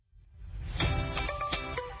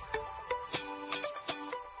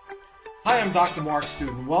Hi, I'm Dr. Mark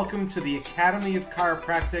Student. Welcome to the Academy of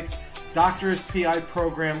Chiropractic Doctors PI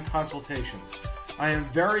Program Consultations. I am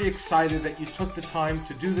very excited that you took the time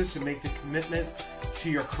to do this and make the commitment to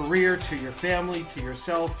your career, to your family, to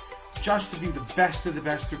yourself, just to be the best of the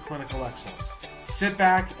best through clinical excellence. Sit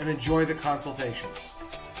back and enjoy the consultations.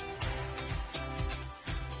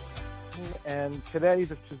 And today,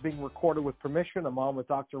 this is being recorded with permission. I'm on with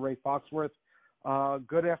Dr. Ray Foxworth.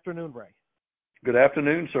 Good afternoon, Ray. Good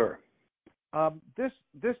afternoon, sir.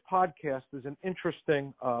 This podcast is an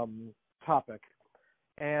interesting topic,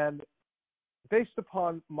 and based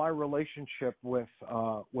upon my relationship with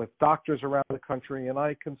doctors around the country, and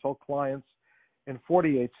I consult clients in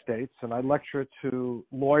 48 states, and I lecture to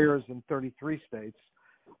lawyers in 33 states.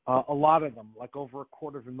 A lot of them, like over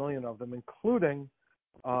 250,000 of them, including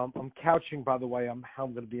I'm couching, by the way, how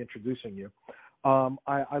I'm going to be introducing you.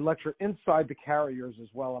 I lecture inside the carriers as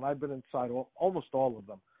well, and I've been inside almost all of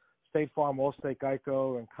them. State Farm, Allstate,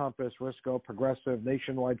 Geico, Encompass, Risco, Progressive,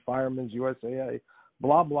 Nationwide, Fireman's, USAA,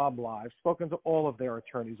 blah, blah, blah. I've spoken to all of their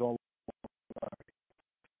attorneys all over.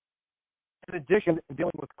 In addition,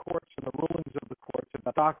 dealing with courts and the rulings of the courts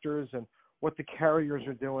about doctors and what the carriers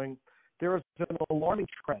are doing, there is an alarming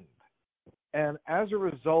trend. And as a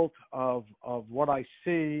result of what I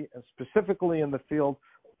see, and specifically in the field,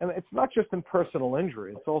 and it's not just in personal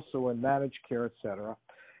injury, it's also in managed care, et cetera.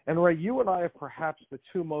 And Ray, you and I are perhaps the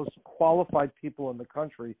two most qualified people in the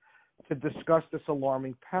country to discuss this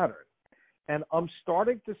alarming pattern. And I'm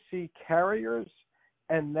starting to see carriers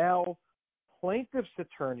and now plaintiffs'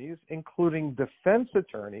 attorneys, including defense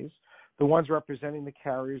attorneys, the ones representing the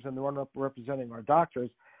carriers and the ones representing our doctors,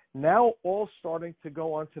 now all starting to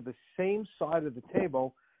go onto the same side of the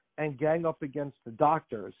table and gang up against the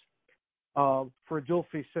doctors for a dual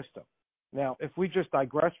fee system. Now, if we just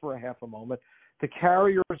digress for a half a moment, the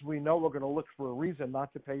carriers, we know, are going to look for a reason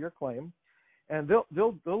not to pay your claim, and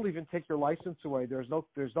they'll even take your license away. There's no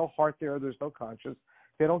heart there. There's no conscience.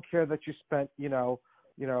 They don't care that you spent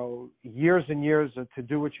years and years to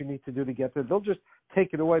do what you need to do to get there. They'll just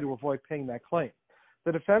take it away to avoid paying that claim.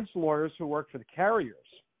 The defense lawyers who work for the carriers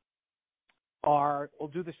will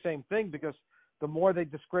do the same thing, because the more they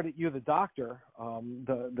discredit you, the doctor, and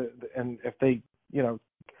if they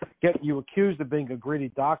get you accused of being a greedy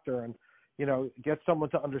doctor and get someone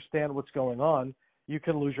to understand what's going on, you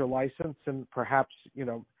can lose your license and perhaps, at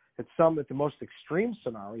the most extreme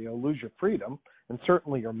scenario, lose your freedom and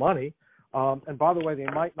certainly your money. And by the way, they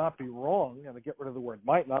might not be wrong, and I get rid of the word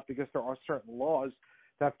might not, because there are certain laws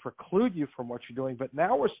that preclude you from what you're doing. But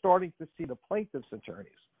now we're starting to see the plaintiff's attorneys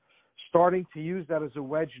starting to use that as a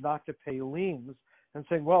wedge not to pay liens and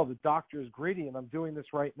saying, well, the doctor is greedy, and I'm doing this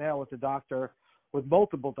right now with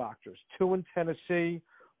multiple doctors, 2 in Tennessee,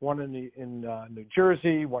 1 in New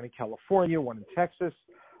Jersey, 1 in California, 1 in Texas,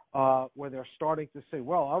 where they're starting to say,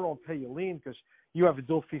 well, I don't pay you lien because you have a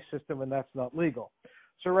dual fee system and that's not legal.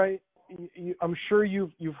 So, Ray, I'm sure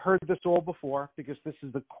you've heard this all before, because this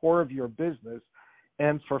is the core of your business.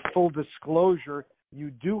 And for full disclosure, you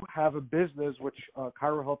do have a business, which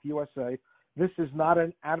Chiro Health USA, this is not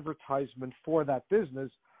an advertisement for that business,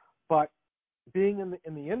 but being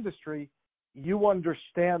in the industry, you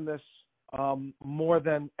understand this more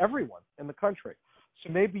than everyone in the country.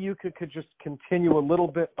 So maybe you could just continue a little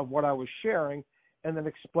bit of what I was sharing and then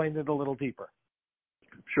explain it a little deeper.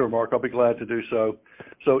 Sure, Mark. I'll be glad to do so.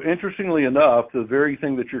 So interestingly enough, the very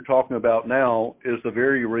thing that you're talking about now is the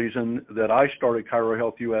very reason that I started Chiro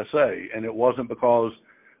Health USA, and it wasn't because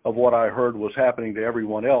of what I heard was happening to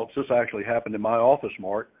everyone else. This actually happened in my office,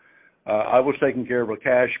 Mark. I was taking care of a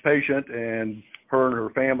cash patient, and her and her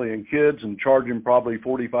family and kids, and charging probably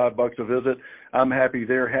 $45 a visit. I'm happy,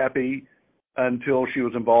 they're happy, until she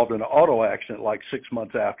was involved in an auto accident like 6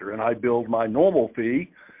 months after, and I billed my normal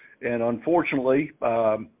fee. And unfortunately,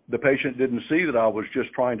 the patient didn't see that I was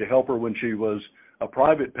just trying to help her when she was a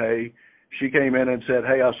private pay. She came in and said,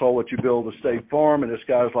 hey, I saw what you billed the State Farm, and this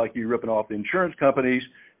guy's like you ripping off the insurance companies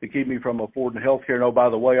to keep me from affording health care. And, oh, by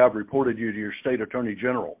the way, I've reported you to your state attorney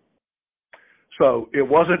general. So it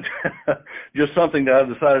wasn't just something that I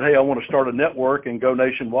decided, hey, I want to start a network and go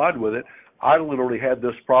nationwide with it. I literally had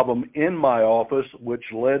this problem in my office, which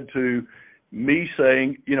led to me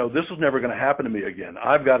saying, this is never going to happen to me again.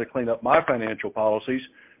 I've got to clean up my financial policies,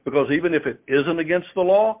 because even if it isn't against the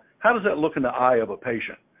law, how does that look in the eye of a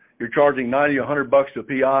patient? You're charging $90, $100 to a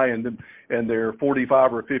PI, and they're $45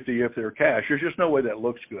 or $50 if they're cash. There's just no way that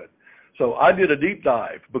looks good. So I did a deep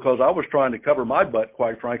dive, because I was trying to cover my butt,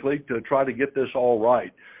 quite frankly, to try to get this all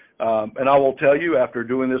right. And I will tell you, after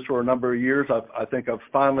doing this for a number of years, I think I've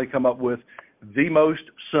finally come up with the most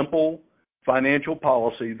simple financial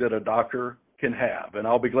policy that a doctor can have. And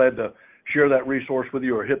I'll be glad to share that resource with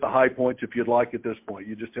you or hit the high points if you'd like at this point.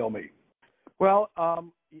 You just tell me. Well,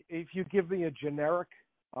 if you give me a generic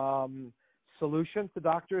solution to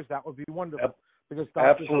doctors, that would be wonderful, because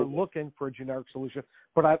doctors are looking for a generic solution.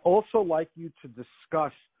 But I'd also like you to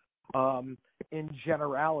discuss in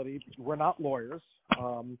generality. We're not lawyers,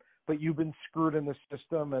 but you've been screwed in the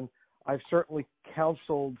system, and I've certainly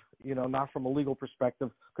counseled, not from a legal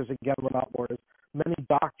perspective, because again, we're not lawyers, many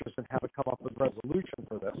doctors and how to come up with a resolution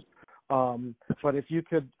for this. But if you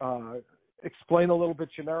could explain a little bit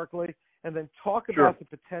generically, and then talk about the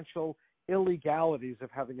potential illegalities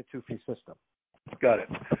of having a two-fee system. Got it.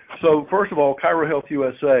 So first of all, Chiro Health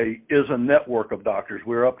USA is a network of doctors.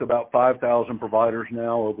 We're up to about 5,000 providers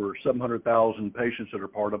now, over 700,000 patients that are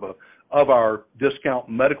part of our discount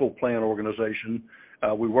medical plan organization.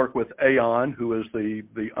 We work with Aon, who is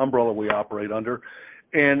the umbrella we operate under.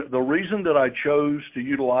 And the reason that I chose to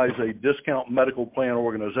utilize a discount medical plan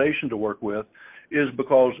organization to work with is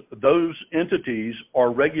because those entities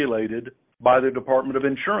are regulated by the Department of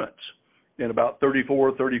Insurance. In about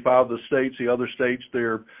 34, 35 of the states, the other states,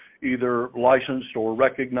 they're either licensed or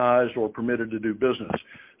recognized or permitted to do business.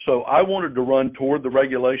 So I wanted to run toward the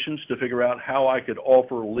regulations to figure out how I could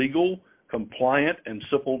offer legal, compliant, and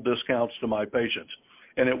simple discounts to my patients.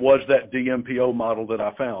 And it was that DMPO model that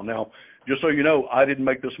I found. Now, just so you know, I didn't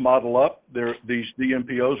make this model up. These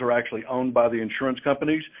DMPOs are actually owned by the insurance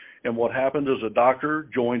companies. And what happens is a doctor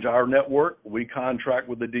joins our network. We contract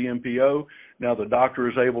with the DMPO. Now the doctor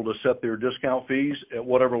is able to set their discount fees at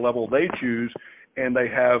whatever level they choose, and they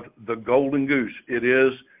have the golden goose. It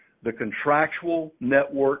is the contractual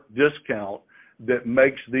network discount that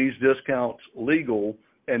makes these discounts legal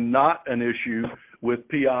and not an issue with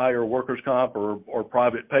PI or workers' comp or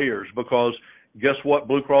private payers, because guess what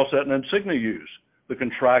Blue Cross, Aetna, and Cigna use? The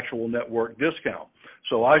contractual network discount.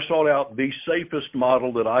 So I sought out the safest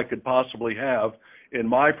model that I could possibly have in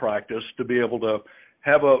my practice to be able to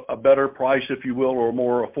have a better price, if you will, or a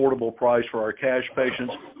more affordable price for our cash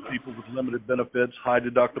patients, people with limited benefits, high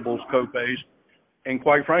deductibles, co-pays. And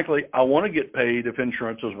quite frankly, I want to get paid if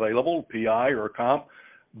insurance is available, PI or comp,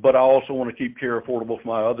 but I also want to keep care affordable for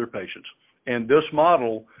my other patients. And this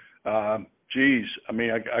model, I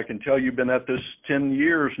can tell you've been at this 10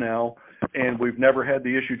 years now, and we've never had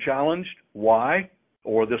the issue challenged. Why?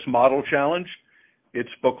 Or this model challenged? It's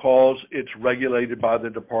because it's regulated by the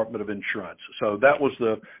Department of Insurance. So that was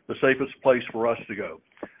the safest place for us to go.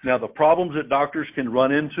 Now, the problems that doctors can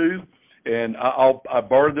run into, and I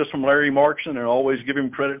borrowed this from Larry Markson and I always give him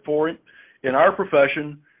credit for it. In our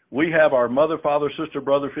profession, we have our mother, father, sister,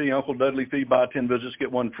 brother fee, Uncle Dudley fee, buy 10 visits,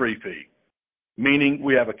 get one free fee. Meaning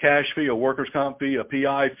we have a cash fee, a workers' comp fee, a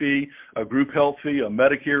PI fee, a group health fee, a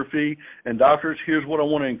Medicare fee. And doctors, here's what I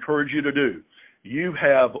want to encourage you to do. You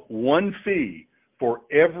have one fee for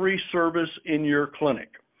every service in your clinic.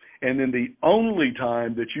 And then the only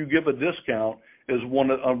time that you give a discount is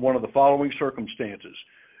on one of the following circumstances.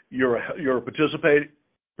 You're a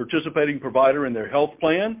participating provider in their health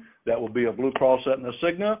plan. That will be a Blue Cross, Aetna,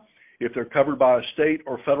 Cigna. If they're covered by a state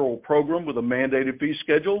or federal program with a mandated fee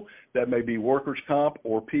schedule, that may be workers' comp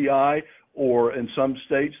or PI, or in some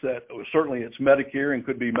states that certainly it's Medicare and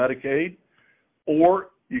could be Medicaid. Or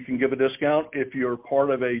you can give a discount if you're part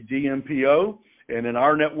of a DMPO. And in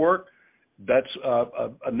our network, that's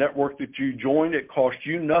a network that you join. It costs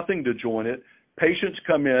you nothing to join it. Patients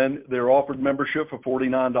come in. They're offered membership for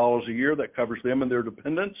 $49 a year. That covers them and their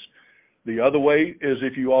dependents. The other way is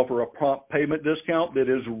if you offer a prompt payment discount that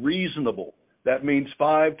is reasonable. That means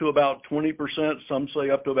 5 to about 20%, some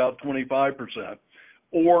say up to about 25%,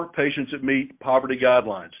 or patients that meet poverty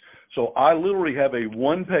guidelines. So I literally have a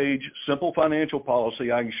one-page simple financial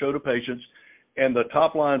policy I can show to patients, and the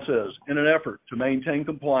top line says, in an effort to maintain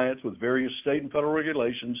compliance with various state and federal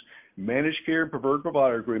regulations, managed care and preferred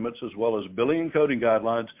provider agreements, as well as billing and coding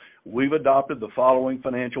guidelines, we've adopted the following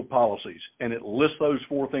financial policies, and it lists those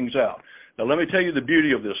 4 things out. Now, let me tell you the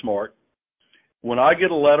beauty of this, Mark. When I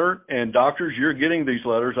get a letter, and doctors, you're getting these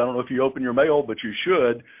letters, I don't know if you open your mail, but you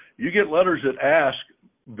should, you get letters that ask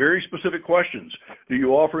very specific questions. Do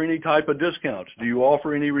you offer any type of discounts? Do you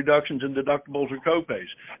offer any reductions in deductibles or copays?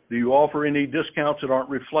 Do you offer any discounts that aren't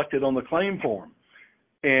reflected on the claim form?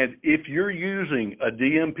 And if you're using a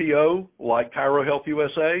DMPO like Chiro Health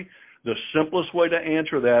USA, the simplest way to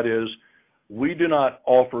answer that is we do not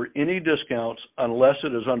offer any discounts unless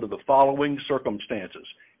it is under the following circumstances.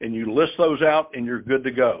 And you list those out and you're good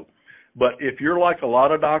to go. But if you're like a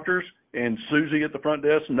lot of doctors, and Susie at the front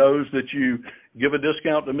desk knows that you give a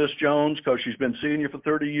discount to Miss Jones because she's been seeing you for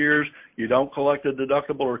 30 years, you don't collect a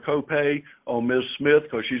deductible or copay on Ms. Smith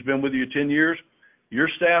because she's been with you 10 years, your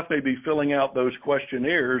staff may be filling out those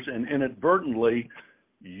questionnaires, and inadvertently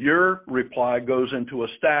your reply goes into a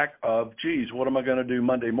stack of, geez, what am I going to do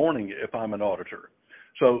Monday morning if I'm an auditor?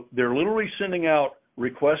 So they're literally sending out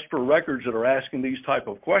requests for records that are asking these type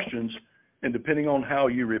of questions, and depending on how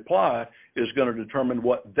you reply is going to determine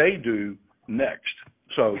what they do next.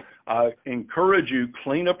 So I encourage you,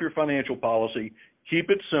 clean up your financial policy, keep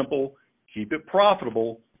it simple, keep it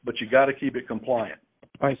profitable, but you got to keep it compliant.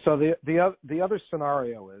 All right. So the other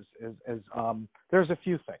scenario is there's a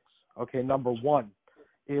few things. Okay. Number one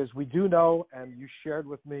is we do know, and you shared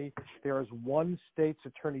with me, there is one state's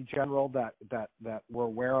attorney general that we're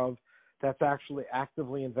aware of that's actually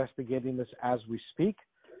actively investigating this as we speak,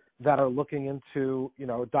 that are looking into,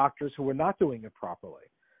 doctors who are not doing it properly.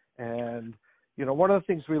 And, one of the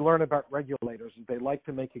things we learn about regulators is they like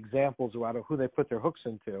to make examples out of who they put their hooks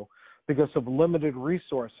into. Because of limited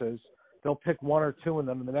resources, they'll pick one or two, and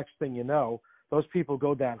then the next thing you know, those people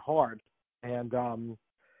go down hard. And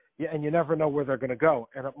you never know where they're going to go.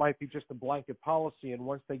 And it might be just a blanket policy, and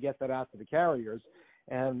once they get that out to the carriers,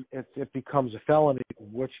 and it becomes a felony,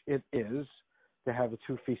 which it is, to have a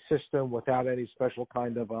two-fee system without any special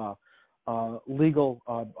kind of legal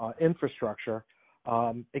infrastructure,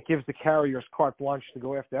 it gives the carriers carte blanche to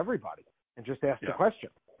go after everybody and just ask the question.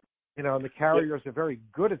 And the carriers are very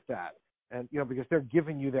good at that, and because they're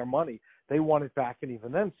giving you their money, they want it back, and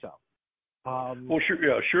even then some. Well,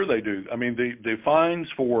 sure they do. I mean, the fines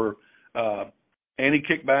for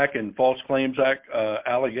anti-kickback and False Claims Act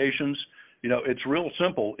allegations, it's real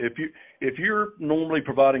simple. If you're normally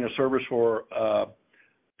providing a service for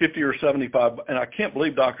 $50 or $75, and I can't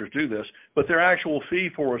believe doctors do this, but their actual fee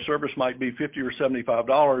for a service might be $50 or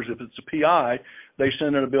 $75. If it's a PI, they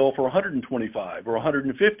send in a bill for $125 or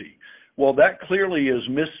 $150. Well, that clearly is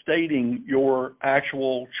misstating your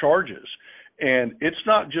actual charges. And it's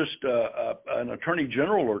not just an attorney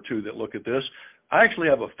general or two that look at this. I actually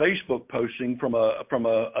have a Facebook posting from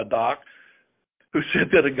a doc who said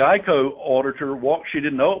that a Geico auditor she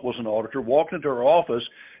didn't know it was an auditor, walked into her office,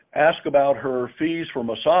 asked about her fees for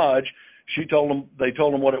massage. They told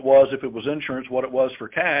them what it was if it was insurance, what it was for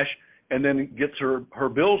cash, and then gets her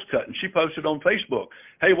bills cut. And she posted on Facebook,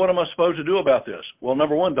 hey, what am I supposed to do about this? Well,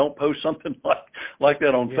 number one, don't post something like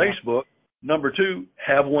that on Facebook. Number two,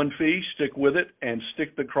 have one fee, stick with it, and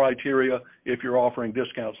stick the criteria if you're offering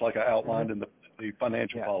discounts like I outlined in the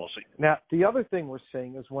financial policy. Now, the other thing we're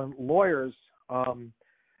seeing is when lawyers don't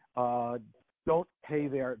want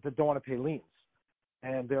to pay liens.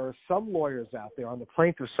 And there are some lawyers out there on the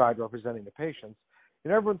plaintiff side representing the patients,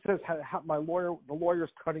 and everyone says, the lawyer's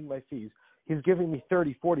cutting my fees. He's giving me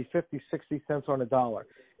 30, 40, 50, 60 cents on a dollar.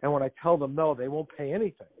 And when I tell them no, they won't pay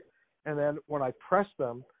anything. And then when I press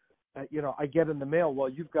them, I get in the mail, well,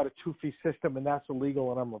 you've got a two-fee system, and that's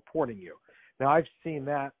illegal, and I'm reporting you. Now, I've seen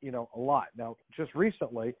that, a lot. Now, just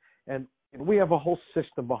recently, and we have a whole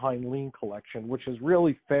system behind lien collection, which is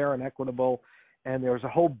really fair and equitable, and there's a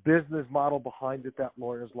whole business model behind it that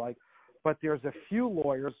lawyers like. But there's a few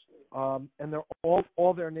lawyers, and they're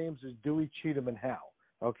all their names is Dewey, Cheatham, and Howe,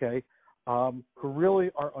 okay, who really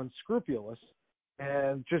are unscrupulous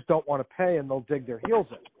and just don't want to pay, and they'll dig their heels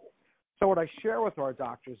in. So what I share with our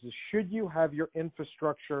doctors is, should you have your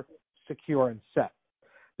infrastructure secure and set,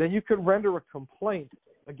 then you could render a complaint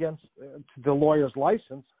against the lawyer's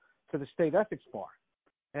license to the state ethics bar.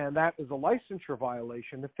 And that is a licensure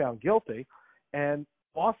violation if found guilty. And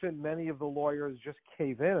often many of the lawyers just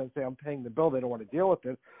cave in and say, I'm paying the bill. They don't want to deal with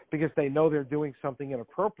it because they know they're doing something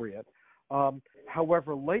inappropriate.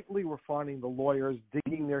 However, lately we're finding the lawyers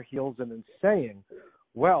digging their heels in and saying,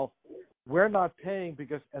 well, we're not paying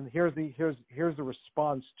because, and here's the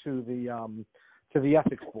response to the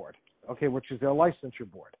ethics board, okay, which is their licensure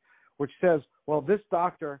board, which says, well, this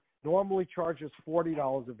doctor normally charges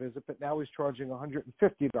 $40 a visit, but now he's charging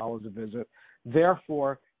 $150 a visit.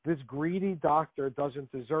 Therefore, this greedy doctor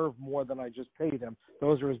doesn't deserve more than I just paid him.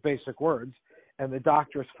 Those are his basic words. And the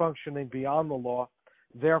doctor is functioning beyond the law.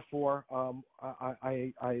 Therefore,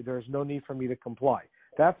 there's no need for me to comply.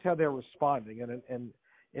 That's how they're responding. And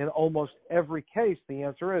in almost every case, the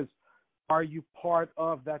answer is, are you part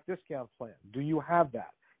of that discount plan? Do you have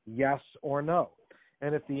that? Yes or no?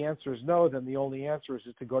 And if the answer is no, then the only answer is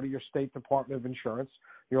to go to your state Department of Insurance,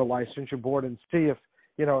 your licensure board, and see if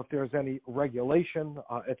there's any regulation,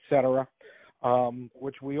 et cetera,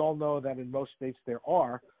 which we all know that in most states there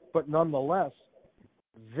are. But nonetheless,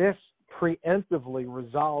 this preemptively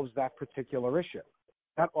resolves that particular issue.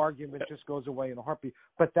 That argument just goes away in a heartbeat.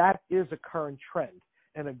 But that is a current trend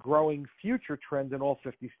and a growing future trend in all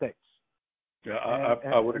 50 states. Yeah,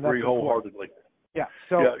 I would agree wholeheartedly. Yeah.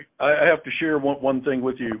 So yeah, I have to share one thing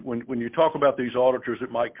with you. When you talk about these auditors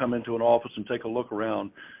that might come into an office and take a look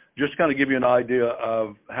around, just kind of give you an idea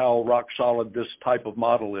of how rock solid this type of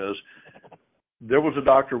model is. There was a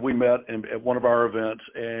doctor we met at one of our events,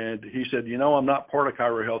 and he said, I'm not part of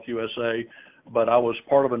Chiro Health USA, but I was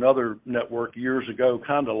part of another network years ago,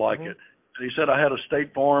 kind of like it. And he said, I had a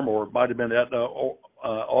State Farm, or it might have been Aetna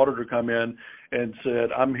auditor come in and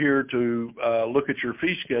said, I'm here to look at your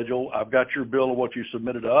fee schedule. I've got your bill of what you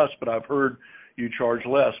submitted to us, but I've heard you charge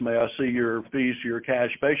less. May I see your fees to your cash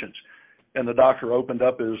patients? And the doctor opened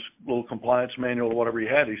up his little compliance manual or whatever he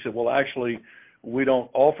had. He said, well, actually, we don't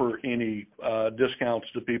offer any discounts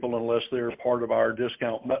to people unless they're part of our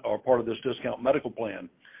discount or part of this discount medical plan.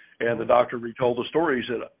 And the doctor retold the story.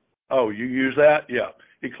 He said, oh, you use that? Yeah.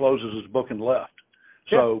 He closes his book and left.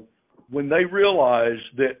 So when they realize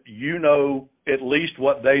that you know at least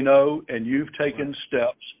what they know and you've taken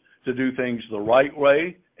steps to do things the right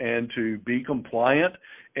way and to be compliant,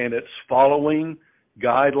 and it's following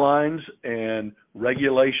guidelines and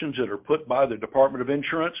regulations that are put by the Department of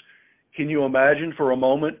Insurance, can you imagine for a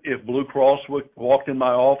moment if Blue Cross walked in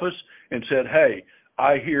my office and said, hey,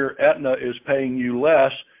 I hear Aetna is paying you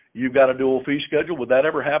less, you've got a dual fee schedule? Would that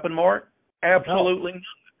ever happen, Mark? Absolutely not.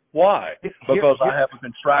 Why? Because I have a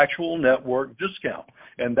contractual network discount,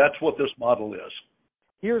 and that's what this model is.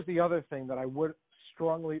 Here's the other thing that I would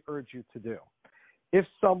strongly urge you to do. If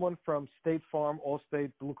someone from State Farm,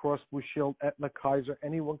 Allstate, Blue Cross Blue Shield, Aetna, Kaiser,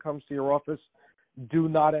 anyone comes to your office, do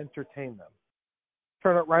not entertain them.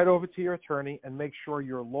 Turn it right over to your attorney and make sure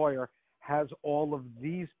your lawyer has all of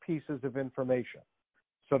these pieces of information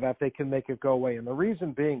so that they can make it go away. And the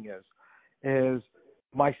reason being is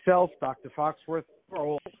myself, Dr. Foxworth,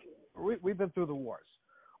 we've been through the wars.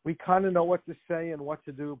 We kind of know what to say and what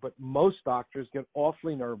to do, but most doctors get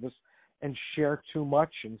awfully nervous and share too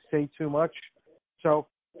much and say too much. So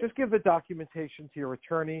just give the documentation to your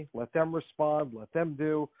attorney, let them respond, let them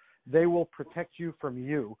do. They will protect you from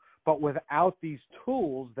you. But without these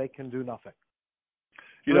tools, they can do nothing.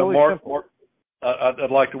 Really Mark,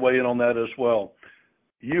 I'd like to weigh in on that as well.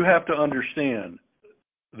 You have to understand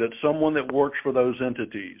that someone that works for those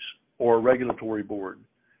entities or a regulatory board,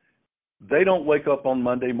 they don't wake up on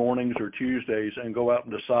Monday mornings or Tuesdays and go out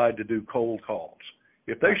and decide to do cold calls.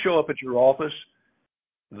 If they show up at your office,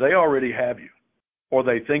 they already have you, or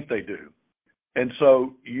they think they do. And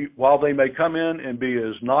so while they may come in and be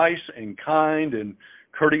as nice and kind and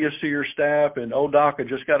courteous to your staff and, oh, doc, I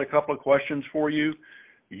just got a couple of questions for you,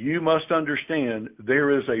 you must understand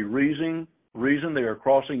there is a reason they are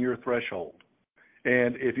crossing your threshold.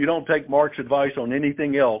 And if you don't take Mark's advice on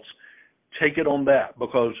anything else, take it on that,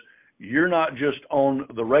 because you're not just on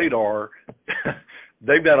the radar.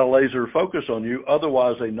 They've got a laser focus on you.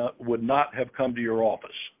 Otherwise, they would not have come to your office.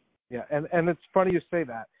 Yeah, and it's funny you say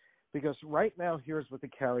that, because right now, here's what the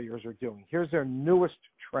carriers are doing. Here's their newest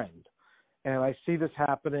trend. And I see this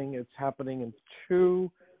happening. It's happening in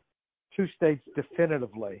two states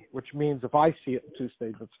definitively, which means if I see it in two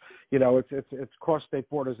states, it's cross state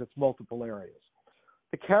borders. It's multiple areas.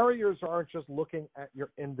 The carriers aren't just looking at your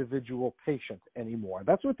individual patient anymore.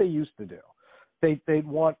 That's what they used to do. They'd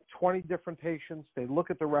want 20 different patients. They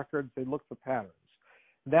look at the records. They look for patterns.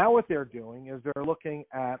 Now what they're doing is they're looking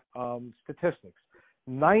at statistics.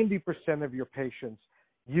 90% of your patients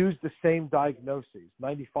use the same diagnoses.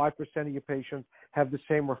 95% of your patients have the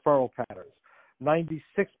same referral patterns. 96%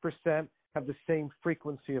 have the same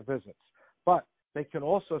frequency of visits. But they can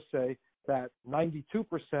also say that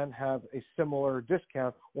 92% have a similar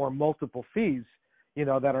discount or multiple fees,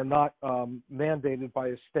 that are not mandated by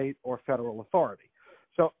a state or federal authority.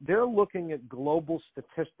 So they're looking at global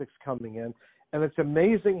statistics coming in, and it's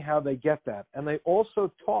amazing how they get that. And they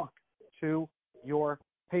also talk to your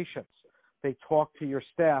patients. They talk to your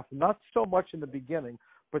staff, not so much in the beginning,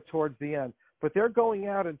 but towards the end. But they're going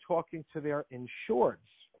out and talking to their insureds.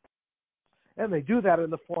 And they do that in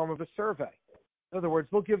the form of a survey. In other words,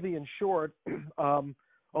 they'll give the insured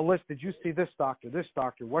a list. Did you see this doctor?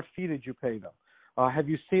 What fee did you pay them? Have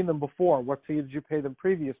you seen them before? What fee did you pay them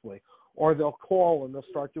previously? Or they'll call and they'll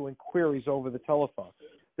start doing queries over the telephone.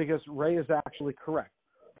 Because Ray is actually correct.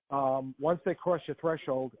 Once they cross your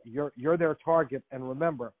threshold, you're their target. And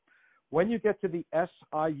remember, when you get to the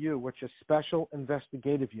SIU, which is Special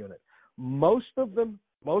Investigative Unit, most of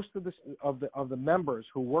the members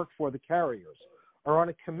who work for the carriers are on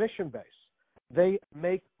a commission base. They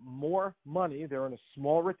make more money. They're in a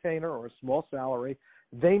small retainer or a small salary.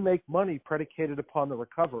 They make money predicated upon the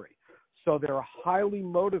recovery. So they're highly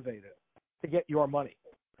motivated to get your money.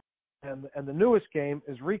 And the newest game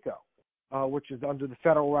is RICO, which is under the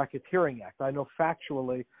Federal Racketeering Act. I know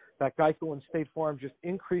factually that Geico and State Farm just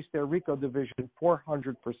increased their RICO division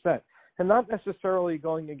 400%. And not necessarily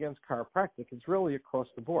going against chiropractic. It's really across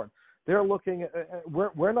the board. They're looking at,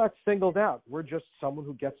 we're not singled out. We're just someone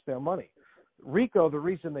who gets their money. RICO, the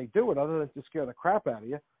reason they do it, other than to scare the crap out of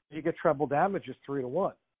you, you get treble damages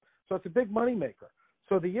 3-1. So it's a big moneymaker.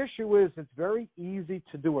 So the issue is it's very easy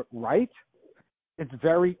to do it right. It's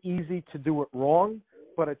very easy to do it wrong,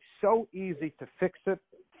 but it's so easy to fix it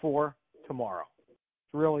for tomorrow.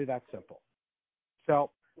 It's really that simple.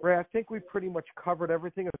 So, Ray, I think we pretty much covered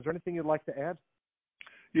everything. Is there anything you'd like to add?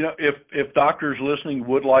 You know, if doctors listening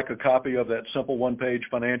would like a copy of that simple one-page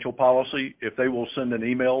financial policy, if they will send an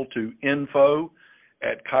email to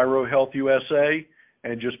info@ChiroHealthUSA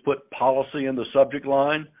and just put policy in the subject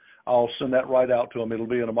line, I'll send that right out to them. It'll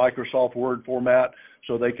be in a Microsoft Word format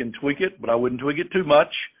so they can tweak it, but I wouldn't tweak it too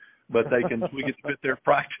much, but they can tweak it to fit their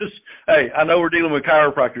practice. Hey, I know we're dealing with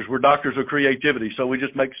chiropractors. We're doctors of creativity, so we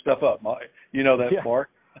just make stuff up. You know that, Mark.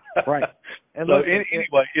 Right. And so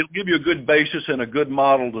anyway, it'll give you a good basis and a good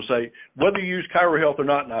model to say whether you use ChiroHealth or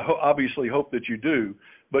not, and I obviously hope that you do,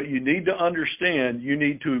 but you need to understand you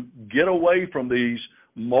need to get away from these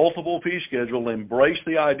multiple fee schedule, embrace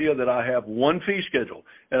the idea that I have one fee schedule.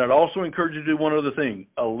 And I'd also encourage you to do one other thing.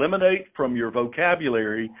 Eliminate from your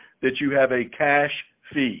vocabulary that you have a cash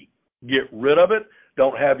fee. Get rid of it.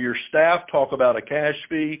 Don't have your staff talk about a cash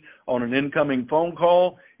fee on an incoming phone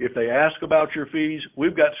call. If they ask about your fees,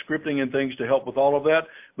 we've got scripting and things to help with all of that,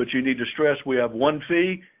 but you need to stress we have one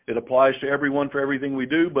fee. It applies to everyone for everything we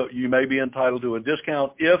do, but you may be entitled to a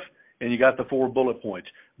discount if, and you got the 4 bullet points.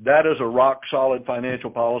 That is a rock-solid financial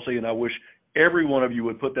policy, and I wish every one of you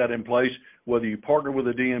would put that in place, whether you partner with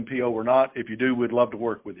a DMPO or not. If you do, we'd love to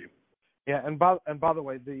work with you. Yeah, and by the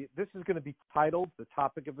way, this is going to be titled, the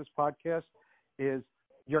topic of this podcast is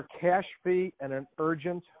your cash fee and an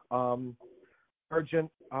urgent, come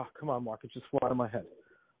on, Mark, it just flew out of my head.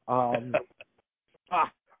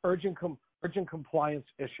 Urgent compliance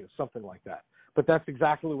issue, something like that. But that's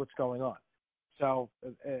exactly what's going on. So,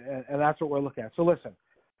 and that's what we're looking at. So listen,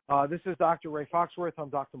 this is Dr. Ray Foxworth. I'm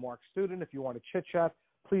Dr. Mark's student. If you want to chit-chat,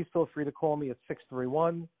 please feel free to call me at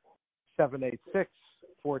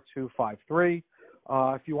 631-786-4253.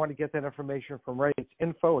 If you want to get that information from Ray, it's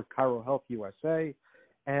info@ChiroHealthUSA.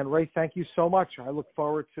 And Ray, thank you so much. I look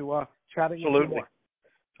forward to chatting with you more.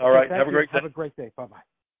 All right. Have a great day. Have a great day. Bye-bye.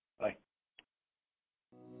 Bye.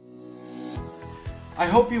 I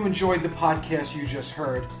hope you enjoyed the podcast you just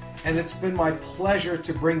heard, and it's been my pleasure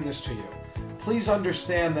to bring this to you. Please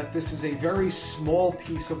understand that this is a very small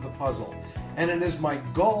piece of the puzzle, and it is my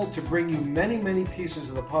goal to bring you many, many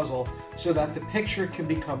pieces of the puzzle so that the picture can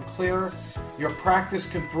become clearer, your practice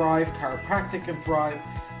can thrive, chiropractic can thrive,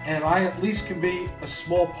 and I at least can be a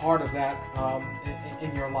small part of that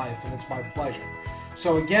in your life, and it's my pleasure.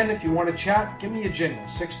 So again, if you want to chat, give me a jingle,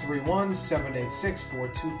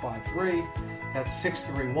 631-786-4253. That's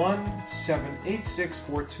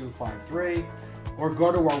 631-786-4253. Or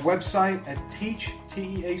go to our website at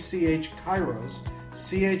Chiros,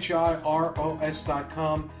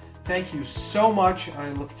 CHIROS.com. Thank you so much, and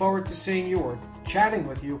I look forward to seeing you or chatting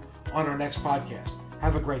with you on our next podcast.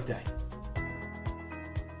 Have a great day.